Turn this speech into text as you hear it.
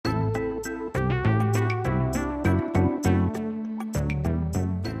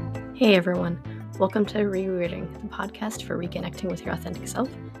Hey everyone, welcome to Reweirding, the podcast for reconnecting with your authentic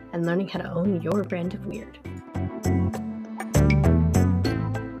self and learning how to own your brand of weird.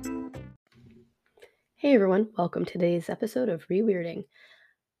 Hey everyone, welcome to today's episode of Reweirding.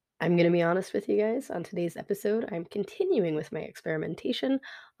 I'm going to be honest with you guys. On today's episode, I'm continuing with my experimentation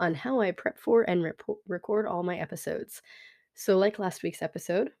on how I prep for and record all my episodes. So, like last week's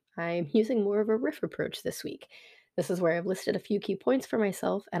episode, I'm using more of a riff approach this week. This is where I've listed a few key points for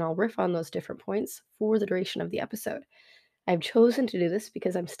myself, and I'll riff on those different points for the duration of the episode. I've chosen to do this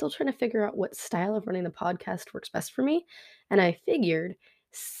because I'm still trying to figure out what style of running the podcast works best for me. And I figured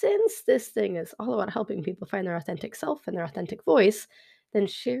since this thing is all about helping people find their authentic self and their authentic voice, then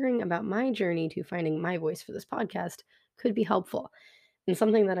sharing about my journey to finding my voice for this podcast could be helpful. And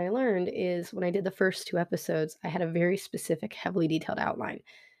something that I learned is when I did the first two episodes, I had a very specific, heavily detailed outline.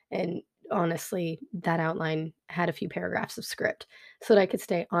 And honestly, that outline had a few paragraphs of script so that I could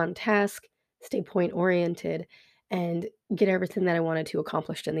stay on task, stay point oriented, and get everything that I wanted to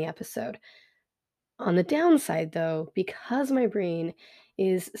accomplished in the episode. On the downside, though, because my brain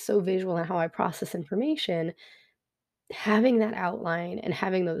is so visual in how I process information, having that outline and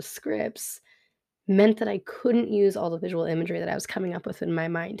having those scripts meant that I couldn't use all the visual imagery that I was coming up with in my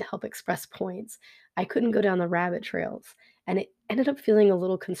mind to help express points. I couldn't go down the rabbit trails, and it ended up feeling a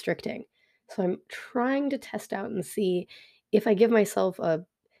little constricting. So I'm trying to test out and see if I give myself a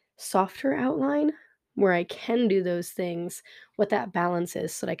softer outline where I can do those things, what that balance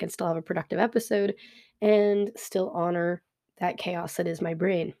is so that I can still have a productive episode and still honor that chaos that is my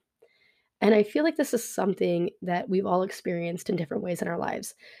brain. And I feel like this is something that we've all experienced in different ways in our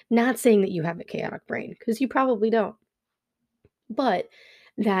lives. Not saying that you have a chaotic brain, because you probably don't, but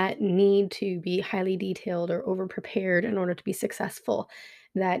that need to be highly detailed or over prepared in order to be successful,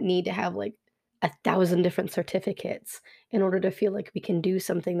 that need to have like 1,000 different certificates in order to feel like we can do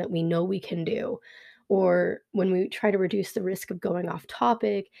something that we know we can do. Or when we try to reduce the risk of going off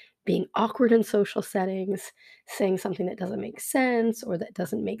topic, being awkward in social settings, saying something that doesn't make sense or that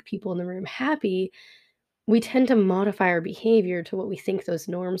doesn't make people in the room happy, we tend to modify our behavior to what we think those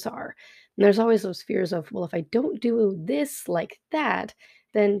norms are. And there's always those fears of, well, if I don't do this like that,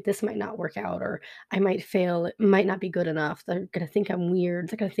 then this might not work out, or I might fail. It might not be good enough. They're going to think I'm weird.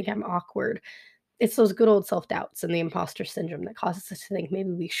 They're going to think I'm awkward. It's those good old self doubts and the imposter syndrome that causes us to think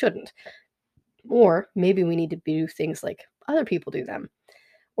maybe we shouldn't, or maybe we need to do things like other people do them.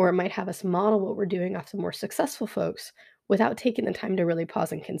 Or it might have us model what we're doing off the more successful folks without taking the time to really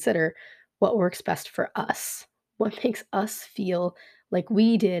pause and consider what works best for us. What makes us feel like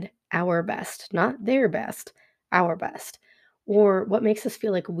we did our best, not their best, our best. Or what makes us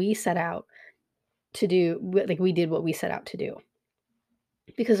feel like we set out to do, like we did what we set out to do.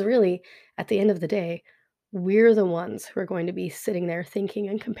 Because really, at the end of the day, we're the ones who are going to be sitting there thinking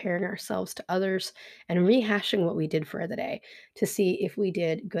and comparing ourselves to others and rehashing what we did for the day to see if we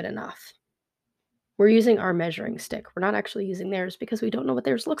did good enough. We're using our measuring stick. We're not actually using theirs because we don't know what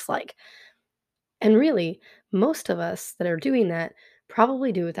theirs looks like. And really, most of us that are doing that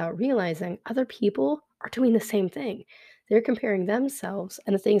probably do without realizing other people are doing the same thing. They're comparing themselves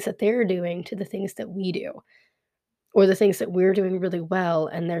and the things that they're doing to the things that we do, or the things that we're doing really well.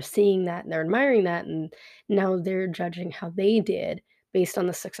 And they're seeing that and they're admiring that. And now they're judging how they did based on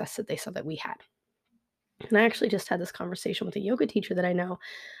the success that they saw that we had. And I actually just had this conversation with a yoga teacher that I know.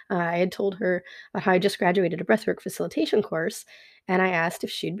 I had told her about how I just graduated a breathwork facilitation course, and I asked if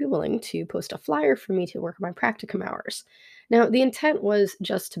she'd be willing to post a flyer for me to work on my practicum hours. Now, the intent was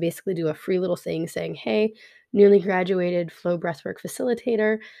just to basically do a free little thing saying, hey, newly graduated flow breathwork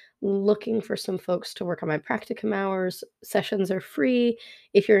facilitator, looking for some folks to work on my practicum hours. Sessions are free.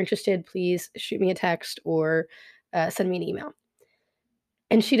 If you're interested, please shoot me a text or send me an email.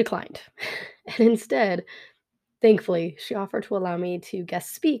 And she declined. And instead, thankfully, she offered to allow me to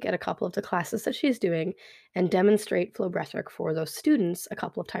guest speak at a couple of the classes that she's doing and demonstrate flow breathwork for those students a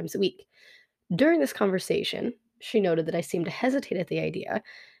couple of times a week. During this conversation, she noted that I seemed to hesitate at the idea,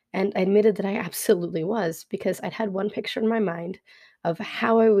 and I admitted that I absolutely was because I'd had one picture in my mind of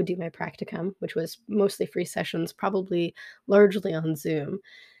how I would do my practicum, which was mostly free sessions, probably largely on Zoom.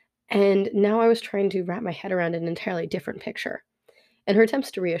 And now I was trying to wrap my head around an entirely different picture. In her attempts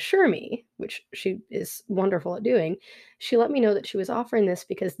to reassure me, which she is wonderful at doing, she let me know that she was offering this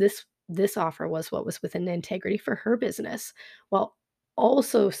because this offer was what was within the integrity for her business, while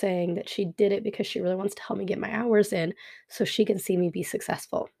also saying that she did it because she really wants to help me get my hours in so she can see me be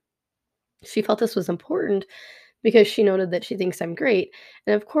successful. She felt this was important because she noted that she thinks I'm great.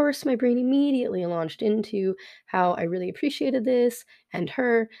 And of course, my brain immediately launched into how I really appreciated this and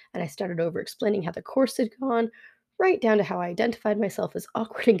her, and I started over explaining how the course had gone, right down to how I identified myself as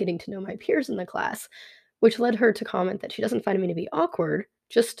awkward and getting to know my peers in the class, which led her to comment that she doesn't find me to be awkward,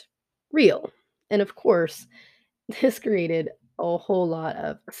 just real. And of course, this created a whole lot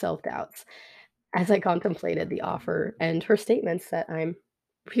of self doubts as I contemplated the offer and her statements that I'm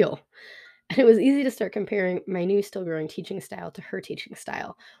real. And it was easy to start comparing my new, still growing teaching style to her teaching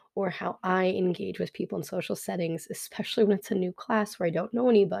style, or how I engage with people in social settings, especially when it's a new class where I don't know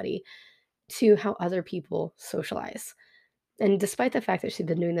anybody, to how other people socialize. And despite the fact that she's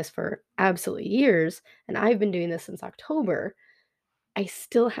been doing this for absolutely years, and I've been doing this since October, I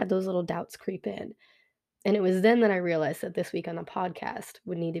still had those little doubts creep in. And it was then that I realized that this week on the podcast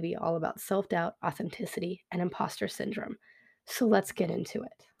would need to be all about self doubt, authenticity, and imposter syndrome. So let's get into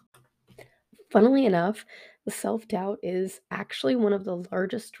it. Funnily enough, the self doubt is actually one of the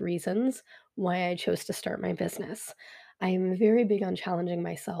largest reasons why I chose to start my business. I am very big on challenging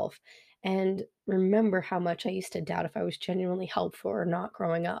myself and remember how much I used to doubt if I was genuinely helpful or not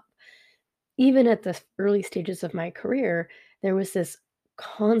growing up. Even at the early stages of my career, there was this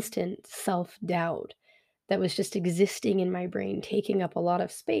constant self doubt that was just existing in my brain, taking up a lot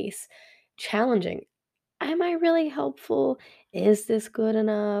of space, challenging. Am I really helpful? Is this good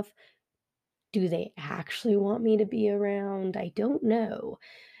enough? Do they actually want me to be around? I don't know.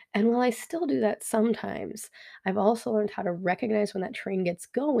 And while I still do that sometimes, I've also learned how to recognize when that train gets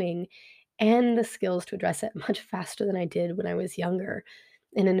going and the skills to address it much faster than I did when I was younger.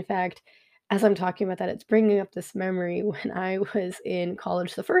 And in fact, as I'm talking about that, it's bringing up this memory when I was in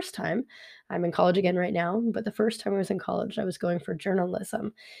college the first time. I'm in college again right now, but the first time I was in college, I was going for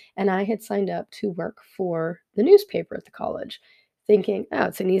journalism. And I had signed up to work for the newspaper at the college, thinking, oh,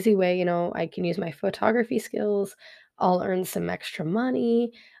 it's an easy way, I can use my photography skills. I'll earn some extra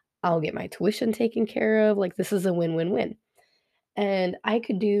money. I'll get my tuition taken care of. Like, this is a win win win. And I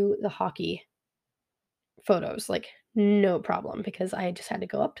could do the hockey photos, like, no problem, because I just had to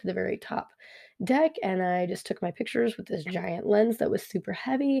go up to the very top deck and I just took my pictures with this giant lens that was super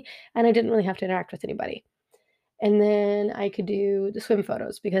heavy, and I didn't really have to interact with anybody. And then I could do the swim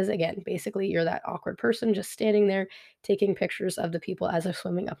photos because, again, basically, you're that awkward person just standing there taking pictures of the people as they're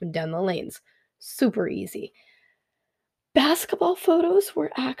swimming up and down the lanes. Super easy. Basketball photos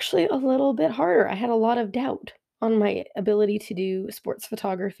were actually a little bit harder. I had a lot of doubt on my ability to do sports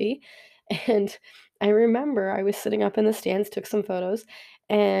photography, and I remember I was sitting up in the stands, took some photos,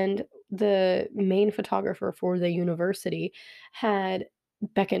 and the main photographer for the university had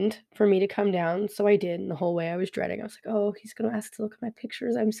beckoned for me to come down, so I did, and the whole way I was dreading. I was like, "Oh, he's gonna ask to look at my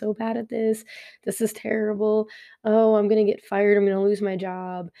pictures. I'm so bad at this. This is terrible. Oh, I'm gonna get fired. I'm gonna lose my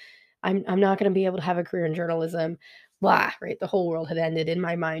job. I'm not gonna be able to have a career in journalism." Blah, right? The whole world had ended in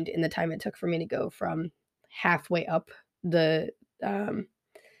my mind in the time it took for me to go from halfway up the, um,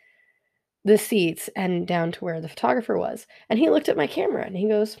 the seats and down to where the photographer was, and he looked at my camera and he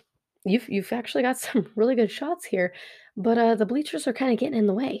goes, "You've actually got some really good shots here, but, the bleachers are kinda getting in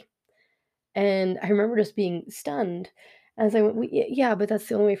the way." And I remember just being stunned as I went, Yeah, but that's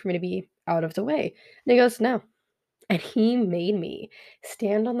the only way for me to be out of the way." And he goes, "No." And he made me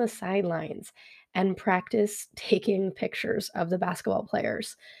stand on the sidelines and practice taking pictures of the basketball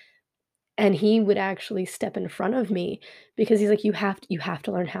players. And he would actually step in front of me because he's like, "You have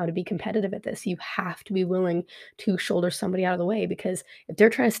to learn how to be competitive at this. You have to be willing to shoulder somebody out of the way because if they're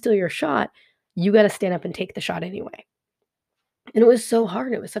trying to steal your shot, you gotta stand up and take the shot anyway." And it was so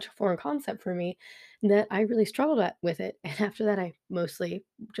hard, it was such a foreign concept for me that I really struggled with it, and after that, I mostly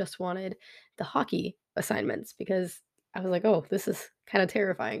just wanted the hockey assignments because I was like, "Oh, this is kinda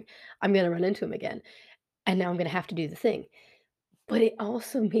terrifying. I'm gonna run into him again, and now I'm gonna have to do the thing." But it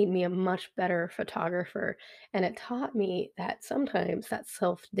also made me a much better photographer, and it taught me that sometimes that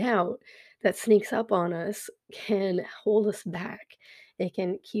self-doubt that sneaks up on us can hold us back. It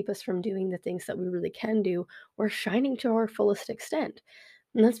can keep us from doing the things that we really can do or shining to our fullest extent.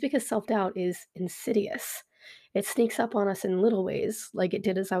 And that's because self-doubt is insidious. It sneaks up on us in little ways, like it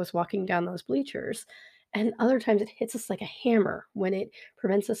did as I was walking down those bleachers, and other times it hits us like a hammer when it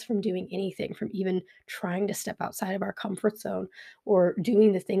prevents us from doing anything, from even trying to step outside of our comfort zone or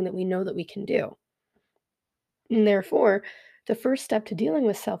doing the thing that we know that we can do. And therefore, the first step to dealing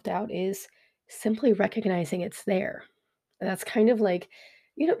with self-doubt is simply recognizing it's there. That's kind of like,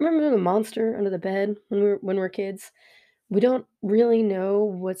 remember the monster under the bed when we're kids? We don't really know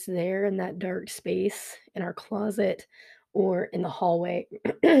what's there in that dark space in our closet or in the hallway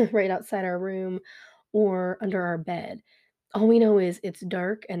right outside our room or under our bed. All we know is it's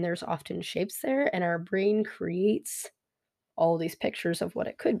dark and there's often shapes there, and our brain creates all these pictures of what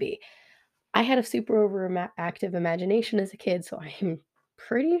it could be. I had a super active imagination as a kid, so I'm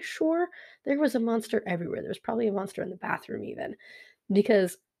pretty sure there was a monster everywhere. There was probably a monster in the bathroom even,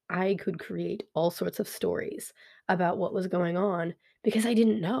 because I could create all sorts of stories about what was going on because I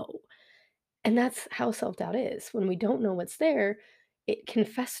didn't know. And that's how self-doubt is. When we don't know what's there, it can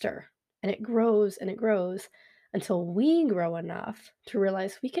fester and it grows until we grow enough to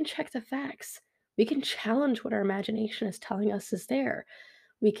realize we can check the facts. We can challenge what our imagination is telling us is there.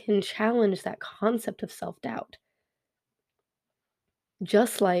 We can challenge that concept of self-doubt.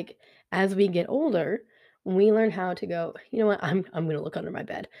 Just like as we get older, we learn how to go, you know what, I'm gonna look under my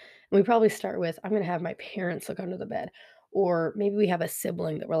bed. And we probably start with, I'm gonna have my parents look under the bed. Or maybe we have a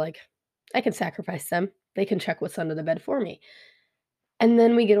sibling that we're like, I can sacrifice them. They can check what's under the bed for me. And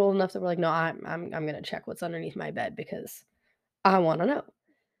then we get old enough that we're like, no, I'm gonna check what's underneath my bed because I wanna know.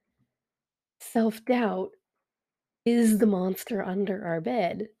 Self-doubt is the monster under our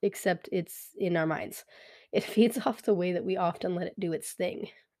bed, except it's in our minds. It feeds off the way that we often let it do its thing.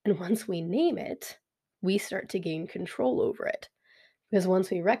 And once we name it, we start to gain control over it. Because once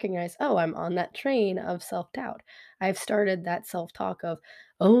we recognize, oh, I'm on that train of self doubt, I've started that self talk of,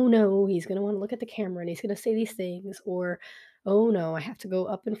 oh no, he's going to want to look at the camera and he's going to say these things, or oh no, I have to go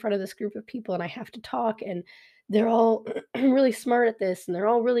up in front of this group of people and I have to talk, and they're all really smart at this and they're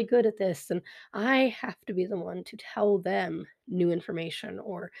all really good at this. And I have to be the one to tell them new information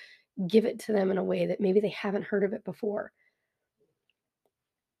or give it to them in a way that maybe they haven't heard of it before.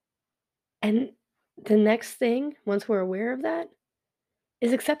 And the next thing, once we're aware of that,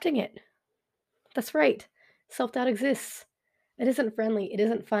 is accepting it. That's right. Self doubt exists. It isn't friendly, it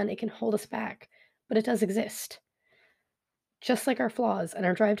isn't fun, it can hold us back, but it does exist. Just like our flaws and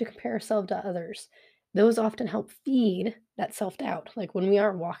our drive to compare ourselves to others, those often help feed that self doubt. Like when we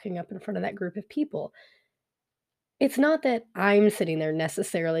are walking up in front of that group of people, it's not that I'm sitting there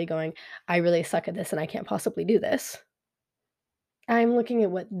necessarily going, I really suck at this and I can't possibly do this. I'm looking at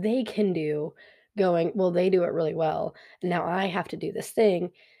what they can do, going, well, they do it really well. And now I have to do this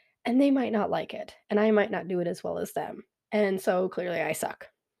thing. And they might not like it, and I might not do it as well as them. And so clearly I suck,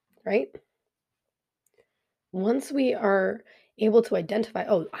 right? Once we are able to identify,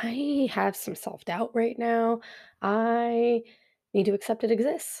 oh, I have some self doubt right now, I need to accept it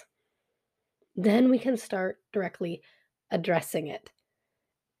exists, then we can start directly addressing it.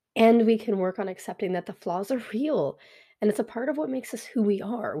 And we can work on accepting that the flaws are real and it's a part of what makes us who we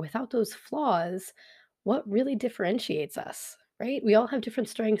are. Without those flaws, what really differentiates us, right? We all have different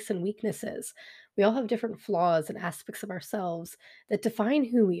strengths and weaknesses. We all have different flaws and aspects of ourselves that define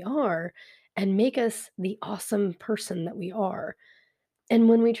who we are and make us the awesome person that we are. And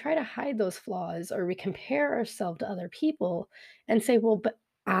when we try to hide those flaws or we compare ourselves to other people and say, well, but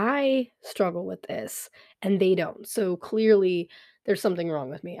I struggle with this and they don't. So clearly there's something wrong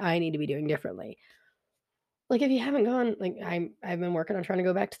with me. I need to be doing differently. Like, if you haven't gone, like, I've been working on trying to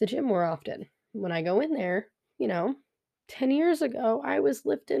go back to the gym more often. When I go in there, you know, 10 years ago, I was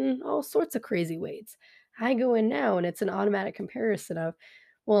lifting all sorts of crazy weights. I go in now and it's an automatic comparison of,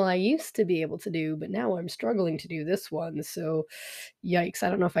 well, I used to be able to do, but now I'm struggling to do this one. So, yikes, I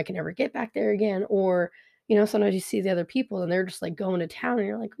don't know if I can ever get back there again. Or, sometimes you see the other people and they're just like going to town and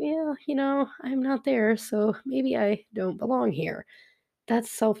you're like, well, I'm not there. So maybe I don't belong here. That's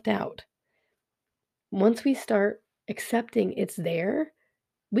self doubt. Once we start accepting it's there,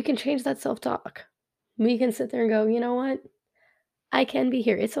 we can change that self-talk. We can sit there and go, "You know what? I can be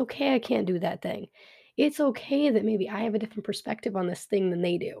here. It's okay I can't do that thing. It's okay that maybe I have a different perspective on this thing than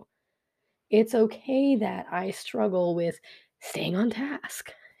they do. It's okay that I struggle with staying on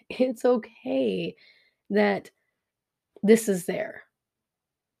task. It's okay that this is there."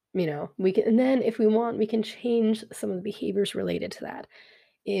 We can, and then if we want, we can change some of the behaviors related to that.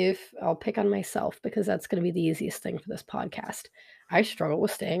 If I'll pick on myself because that's gonna be the easiest thing for this podcast. I struggle with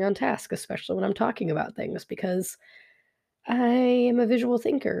staying on task, especially when I'm talking about things because I am a visual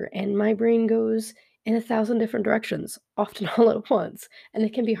thinker and my brain goes in 1,000 different directions, often all at once, and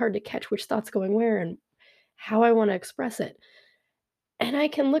it can be hard to catch which thought's going where and how I wanna express it. And I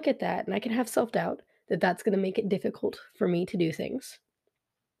can look at that and I can have self-doubt that that's gonna make it difficult for me to do things.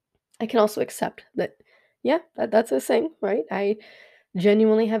 I can also accept that, yeah, that's a thing, right? I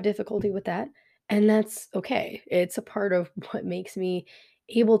genuinely have difficulty with that, and that's okay. It's a part of what makes me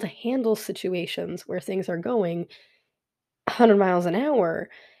able to handle situations where things are going 100 miles an hour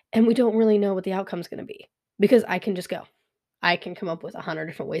and we don't really know what the outcome's gonna be because I can just go. I can come up with 100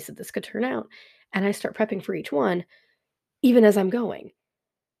 different ways that this could turn out, and I start prepping for each one even as I'm going.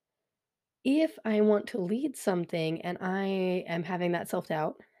 If I want to lead something and I am having that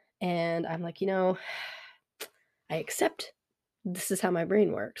self-doubt and I'm like, I accept this is how my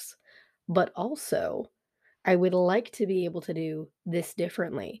brain works, but also I would like to be able to do this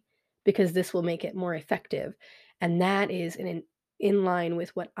differently because this will make it more effective. And that is in line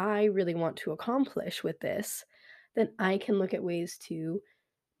with what I really want to accomplish with this, then I can look at ways to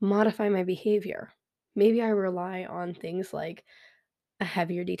modify my behavior. Maybe I rely on things like a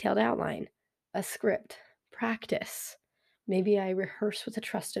heavier detailed outline, a script, practice. Maybe I rehearse with a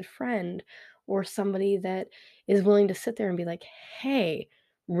trusted friend or somebody that is willing to sit there and be like, hey,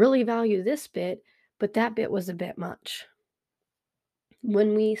 really value this bit, but that bit was a bit much.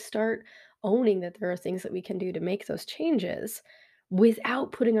 When we start owning that there are things that we can do to make those changes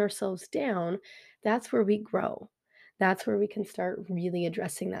without putting ourselves down, that's where we grow. That's where we can start really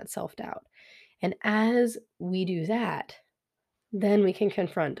addressing that self doubt. And as we do that, then we can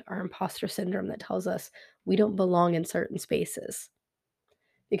confront our imposter syndrome that tells us we don't belong in certain spaces.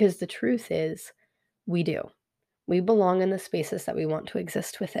 Because the truth is, we do. We belong in the spaces that we want to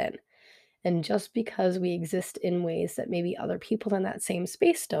exist within. And just because we exist in ways that maybe other people in that same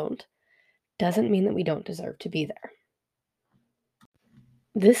space don't, doesn't mean that we don't deserve to be there.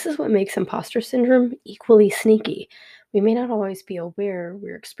 This is what makes imposter syndrome equally sneaky. We may not always be aware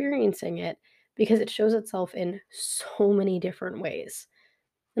we're experiencing it because it shows itself in so many different ways.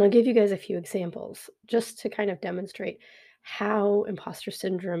 And I'll give you guys a few examples just to kind of demonstrate how imposter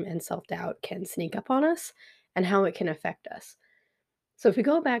syndrome and self doubt can sneak up on us and how it can affect us. So, if we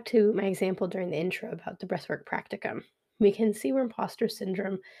go back to my example during the intro about the breathwork practicum, we can see where imposter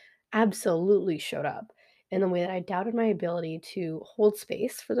syndrome absolutely showed up in the way that I doubted my ability to hold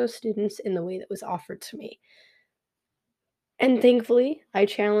space for those students in the way that was offered to me. And thankfully, I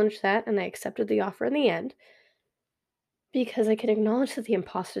challenged that and I accepted the offer in the end because I can acknowledge that the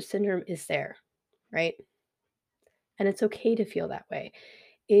imposter syndrome is there, right? And it's okay to feel that way.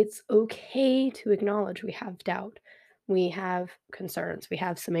 It's okay to acknowledge we have doubt, we have concerns, we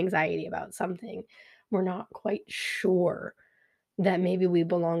have some anxiety about something. We're not quite sure that maybe we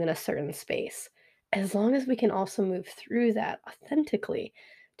belong in a certain space. As long as we can also move through that authentically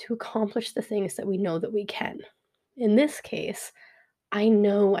to accomplish the things that we know that we can. In this case, I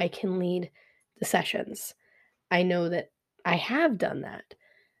know I can lead the sessions. I know that I have done that,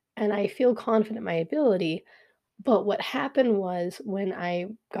 and I feel confident in my ability. But what happened was when I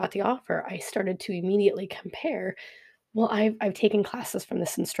got the offer, I started to immediately compare. Well, I've taken classes from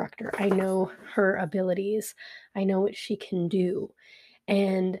this instructor. I know her abilities. I know what she can do.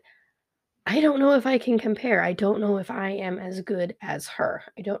 And I don't know if I can compare. I don't know if I am as good as her.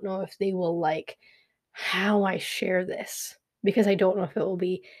 I don't know if they will like how I share this because I don't know if it will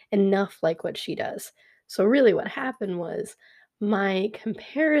be enough like what she does. So, really, what happened was my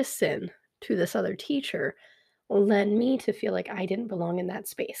comparison to this other teacher led me to feel like I didn't belong in that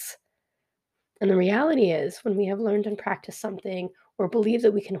space. And the reality is, when we have learned and practiced something or believe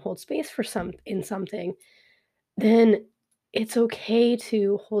that we can hold space for something, then it's okay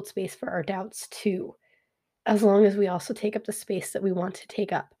to hold space for our doubts too, as long as we also take up the space that we want to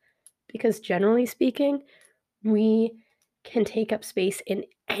take up. Because generally speaking, we can take up space in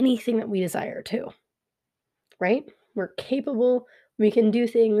anything that we desire to, right? We're capable, we can do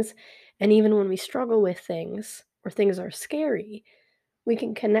things, and even when we struggle with things or things are scary, we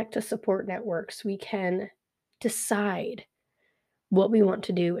can connect to support networks. We can decide what we want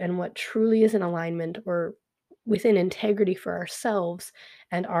to do and what truly is in alignment or within integrity for ourselves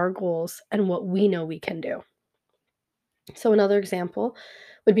and our goals and what we know we can do. So, another example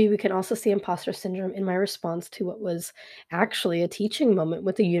would be we can also see imposter syndrome in my response to what was actually a teaching moment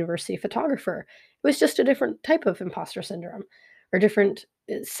with a university photographer. It was just a different type of imposter syndrome or different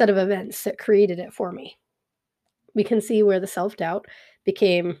set of events that created it for me. We can see where the self doubt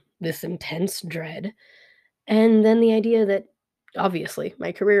became this intense dread. And then the idea that obviously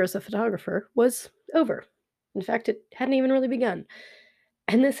my career as a photographer was over. In fact, it hadn't even really begun.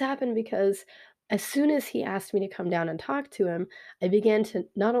 And this happened because as soon as he asked me to come down and talk to him, I began to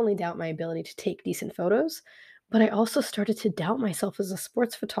not only doubt my ability to take decent photos, but I also started to doubt myself as a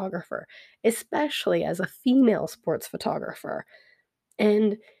sports photographer, especially as a female sports photographer.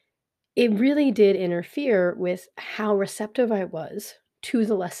 And it really did interfere with how receptive I was to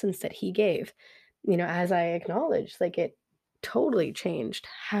the lessons that he gave. As I acknowledged, like it totally changed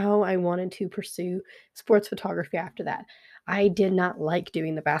how I wanted to pursue sports photography after that. I did not like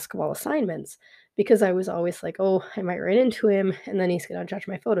doing the basketball assignments because I was always like, oh, I might run into him and then he's going to judge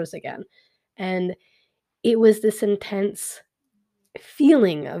my photos again. And it was this intense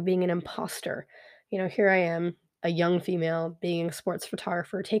feeling of being an imposter. Here I am, a young female being a sports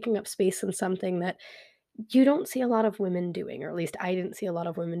photographer, taking up space in something that you don't see a lot of women doing, or at least I didn't see a lot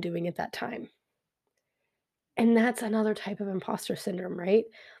of women doing at that time. And that's another type of imposter syndrome, right?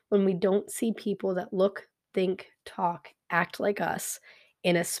 When we don't see people that look think, talk, act like us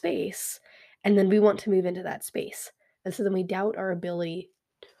in a space, and then we want to move into that space. And so then we doubt our ability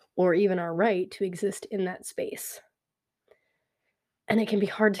or even our right to exist in that space. And it can be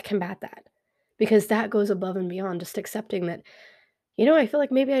hard to combat that because that goes above and beyond just accepting that, I feel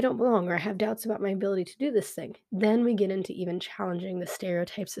like maybe I don't belong or I have doubts about my ability to do this thing. Then we get into even challenging the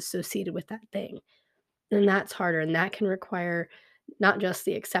stereotypes associated with that thing. And that's harder. And that can require not just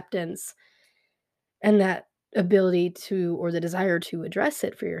the acceptance and that ability to, or the desire to address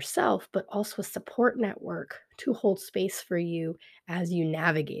it for yourself, but also a support network to hold space for you as you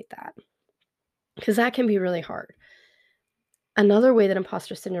navigate that. Because that can be really hard. Another way that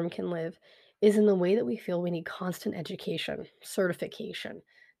imposter syndrome can live is in the way that we feel we need constant education, certification,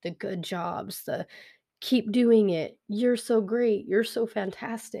 the good jobs, the keep doing it, you're so great, you're so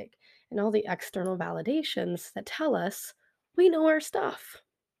fantastic, and all the external validations that tell us we know our stuff.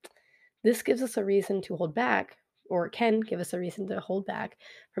 This gives us a reason to hold back, or it can give us a reason to hold back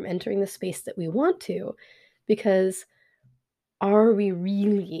from entering the space that we want to, because are we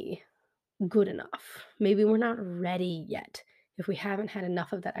really good enough? Maybe we're not ready yet if we haven't had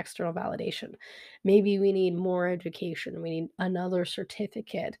enough of that external validation. Maybe we need more education, we need another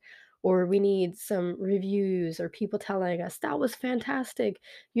certificate, or we need some reviews or people telling us, that was fantastic.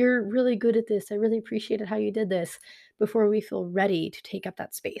 You're really good at this. I really appreciated how you did this before we feel ready to take up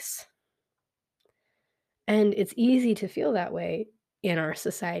that space. And it's easy to feel that way in our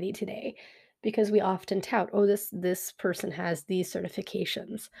society today because we often tout, oh, this person has these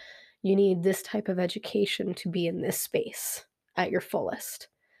certifications. You need this type of education to be in this space at your fullest.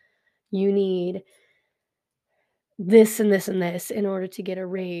 You need this and this and this in order to get a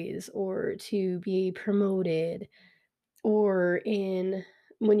raise or to be promoted or in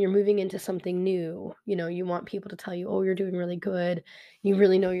when you're moving into something new, you want people to tell you, "Oh, you're doing really good. You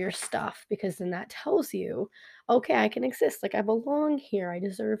really know your stuff," because then that tells you, "Okay, I can exist. Like I belong here. I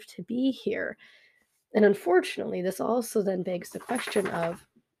deserve to be here." And unfortunately, this also then begs the question of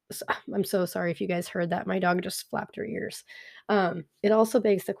I'm so sorry if you guys heard that. My dog just flapped her ears. It also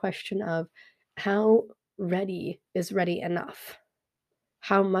begs the question of how ready is ready enough?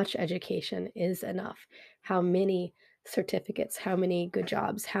 How much education is enough? How many certificates, how many good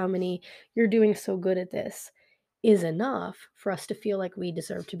jobs, how many you're doing so good at this is enough for us to feel like we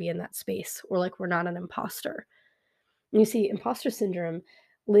deserve to be in that space or like we're not an imposter. And you see, imposter syndrome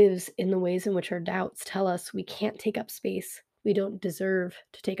lives in the ways in which our doubts tell us we can't take up space, we don't deserve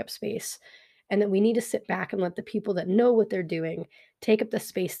to take up space, and that we need to sit back and let the people that know what they're doing take up the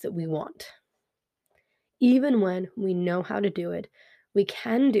space that we want. Even when we know how to do it, we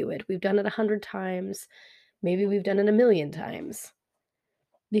can do it. We've done it 100 times. Maybe we've done it a million times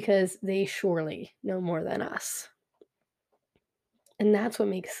because they surely know more than us. And that's what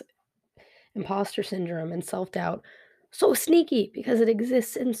makes imposter syndrome and self doubt so sneaky because it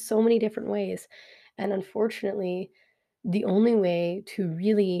exists in so many different ways. And unfortunately, the only way to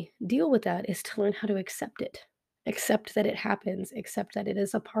really deal with that is to learn how to accept it, accept that it happens, accept that it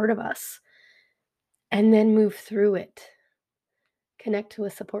is a part of us, and then move through it. Connect to a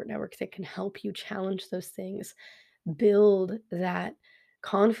support network that can help you challenge those things, build that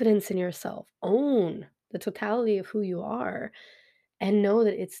confidence in yourself, own the totality of who you are, and know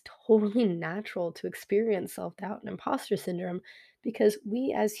that it's totally natural to experience self doubt and imposter syndrome because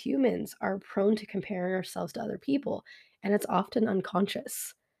we as humans are prone to comparing ourselves to other people, and it's often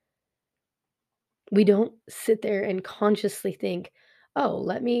unconscious. We don't sit there and consciously think, oh,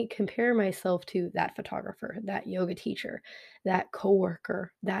 let me compare myself to that photographer, that yoga teacher, that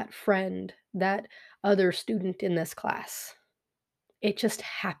coworker, that friend, that other student in this class. It just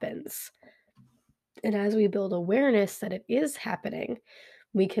happens. And as we build awareness that it is happening,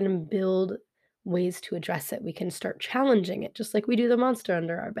 we can build ways to address it. We can start challenging it, just like we do the monster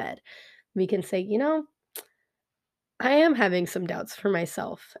under our bed. We can say, I am having some doubts for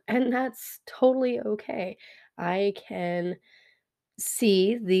myself, and that's totally okay. I can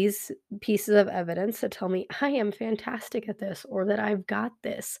see these pieces of evidence that tell me I am fantastic at this or that I've got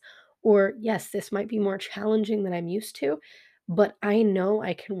this. Or, yes, this might be more challenging than I'm used to, but I know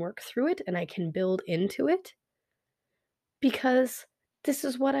I can work through it and I can build into it because this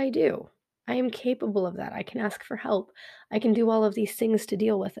is what I do. I am capable of that. I can ask for help. I can do all of these things to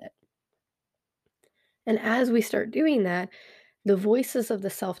deal with it. And as we start doing that, the voices of the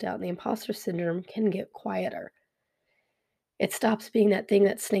self doubt and the imposter syndrome can get quieter. It stops being that thing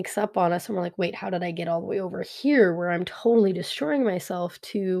that sneaks up on us, and we're like, wait, how did I get all the way over here where I'm totally destroying myself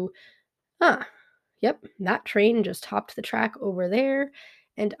to, ah, yep, that train just hopped the track over there,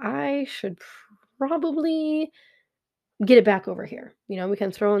 and I should probably get it back over here. We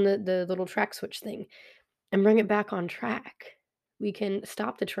can throw in the little track switch thing. and bring it back on track. We can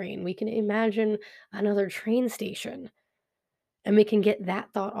stop the train. We can imagine another train station, and we can get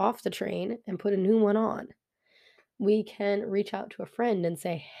that thought off the train and put a new one on. We can reach out to a friend and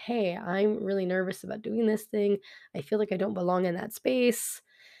say, "Hey, I'm really nervous about doing this thing. I feel like I don't belong in that space.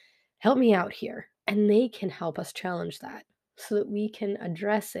 Help me out here." And they can help us challenge that so that we can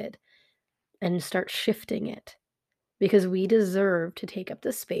address it and start shifting it, because we deserve to take up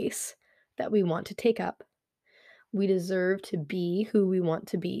the space that we want to take up. We deserve to be who we want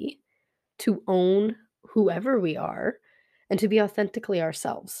to be, to own whoever we are, and to be authentically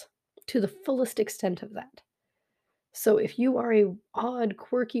ourselves to the fullest extent of that. So if you are a odd,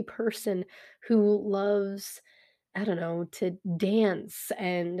 quirky person who loves, I don't know, to dance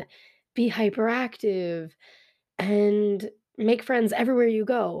and be hyperactive and make friends everywhere you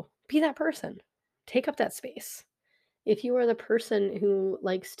go, be that person. Take up that space. If you are the person who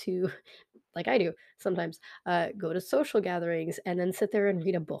likes to, like I do sometimes, go to social gatherings and then sit there and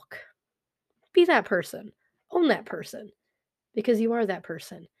read a book, be that person. Own that person, because you are that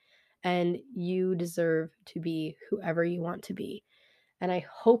person and you deserve to be whoever you want to be. And I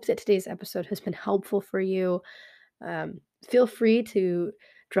hope that today's episode has been helpful for you. Feel free to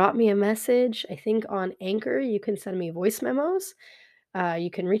drop me a message. I think on Anchor, you can send me voice memos.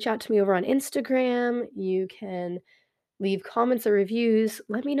 You can reach out to me over on Instagram. You can leave comments or reviews.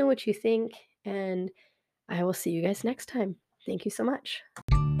 Let me know what you think, and I will see you guys next time. Thank you so much.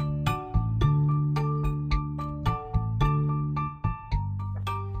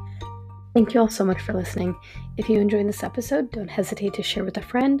 Thank you all so much for listening. If you enjoyed this episode, don't hesitate to share with a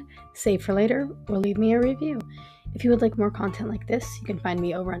friend, save for later, or leave me a review. If you would like more content like this, you can find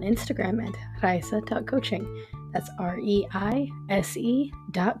me over on Instagram at reise.coaching. That's REISE.coaching.